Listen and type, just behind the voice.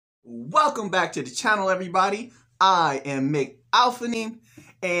Welcome back to the channel, everybody. I am Mick Alphanim,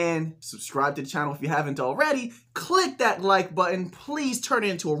 and subscribe to the channel if you haven't already. Click that like button. Please turn it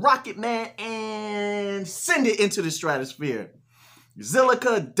into a rocket man and send it into the stratosphere.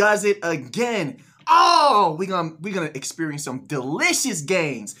 Zilliqa does it again. Oh, we're gonna experience some delicious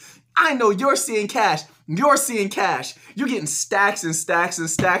gains. I know you're seeing cash. You're seeing cash. You're getting stacks and stacks and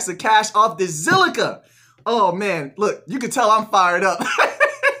stacks of cash off this Zilliqa. Oh man, look, you can tell I'm fired up.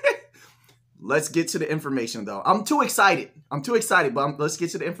 Let's get to the information though. I'm too excited, but let's get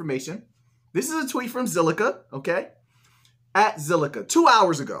to the information. This is a tweet from Zilliqa, okay? At Zilliqa, 2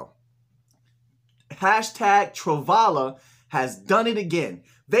 hours ago. Hashtag Travala has done it again.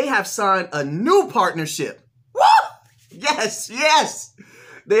 They have signed a new partnership. Woo! Yes, yes.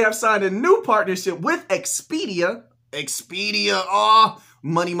 They have signed a new partnership with Expedia. Expedia, oh,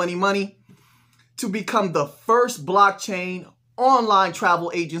 money, money, money. To become the first blockchain online travel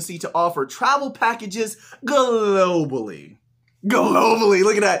agency to offer travel packages globally. Globally,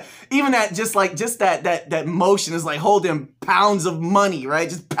 look at that. Even that, just that motion is like holding pounds of money, right?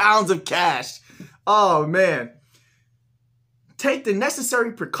 Just pounds of cash. Oh man. Take the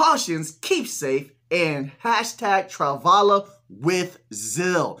necessary precautions, keep safe, and hashtag Travala with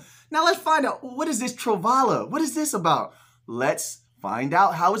Zill. Now let's find out, what is this Travala? What is this about? Let's find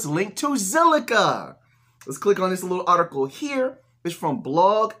out how it's linked to Zilliqa. Let's click on this little article here. It's from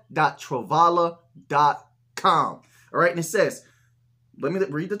blog.travala.com. All right, and it says, let me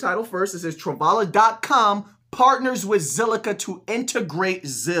read the title first. It says, Travala.com partners with Zilliqa to integrate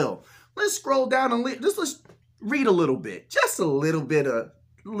Zill. Let's scroll down and let's read a little bit. Just a little bit of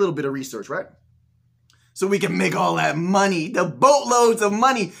research, right? So we can make all that money, the boatloads of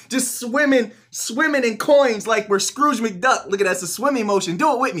money, just swimming in coins like we're Scrooge McDuck. Look at that, that's a swimming motion.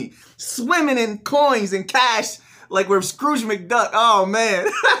 Do it with me. Swimming in coins and cash like we're Scrooge McDuck. Oh, man.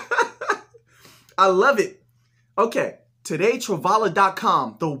 I love it. Okay, today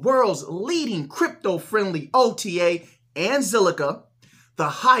Travala.com, the world's leading crypto-friendly OTA, and Zilliqa, the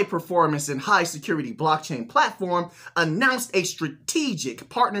high-performance and high-security blockchain platform, announced a strategic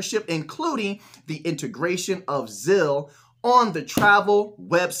partnership including the integration of Zill on the travel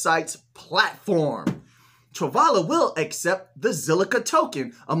website's platform. Travala will accept the Zilliqa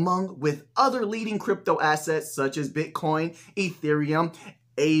token along with other leading crypto assets such as Bitcoin, Ethereum,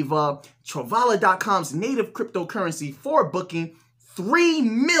 Ava, Travala.com's native cryptocurrency for booking 3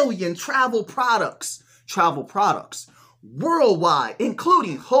 million travel products worldwide,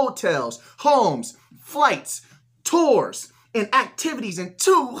 including hotels, homes, flights, tours, and activities in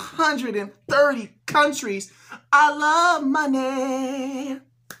 230 countries. I love money.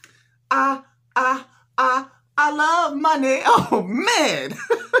 I love money. Oh, man.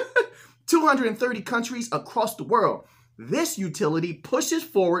 230 countries across the world. This utility pushes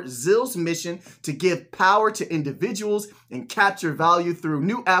forward Zill's mission to give power to individuals and capture value through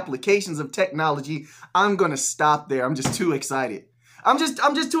new applications of technology. I'm going to stop there. I'm just too excited. I'm just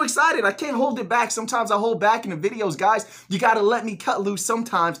too excited. I can't hold it back. Sometimes I hold back in the videos, guys. You got to let me cut loose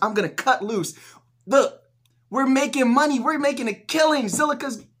sometimes. I'm going to cut loose. Look, we're making money. We're making a killing.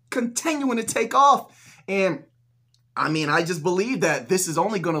 Zilliqa's continuing to take off. And I mean, I just believe that this is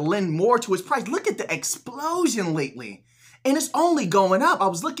only going to lend more to its price. Look at the explosion lately. And it's only going up. I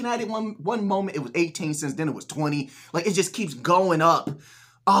was looking at it one moment, it was 18 cents, then it was 20. Like, it just keeps going up.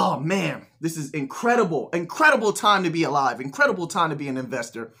 Oh, man, this is incredible. Incredible time to be alive. Incredible time to be an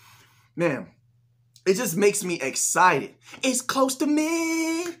investor. Man, it just makes me excited. It's close to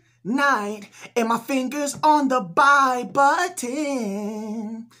midnight, and my finger's on the buy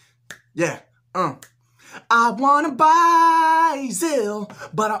button. Yeah, I wanna buy Zill,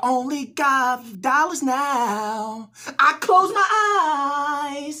 but I only got dollars now. I close my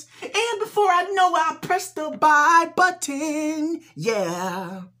eyes, and before I know it, I press the buy button,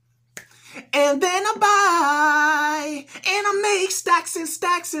 yeah. And then I buy, and I make stacks and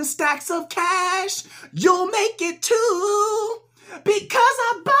stacks and stacks of cash. You'll make it too, because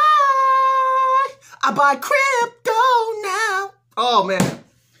I buy crypto now. Oh man,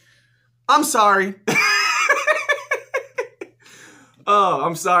 I'm sorry. Oh,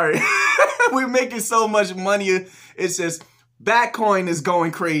 I'm sorry. We're making so much money. It's just Batcoin is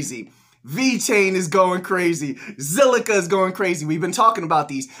going crazy. VeChain is going crazy. Zilliqa is going crazy. We've been talking about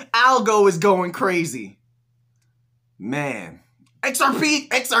these. Algo is going crazy. Man.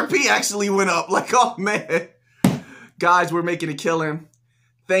 XRP actually went up. Like, oh man. Guys, we're making a killing.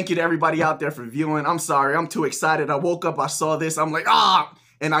 Thank you to everybody out there for viewing. I'm sorry. I'm too excited. I woke up. I saw this. I'm like, ah.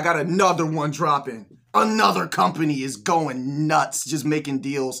 And I got another one dropping. Another company is going nuts, just making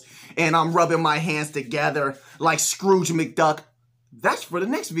deals. And I'm rubbing my hands together like Scrooge McDuck. that's for the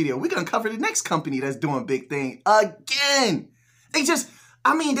next video. We're going to cover the next company that's doing big things again. They just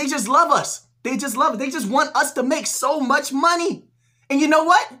love us. They just love it. They just want us to make so much money. And you know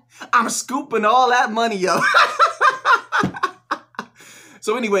what? I'm scooping all that money, yo.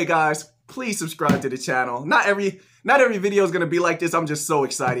 So anyway, guys, please subscribe to the channel. Not every video is going to be like this. I'm just so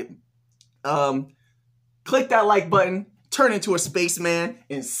excited. Click that like button, turn into a spaceman,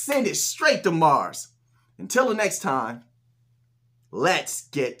 and send it straight to Mars. Until the next time, let's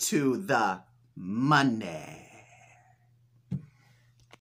get to the money.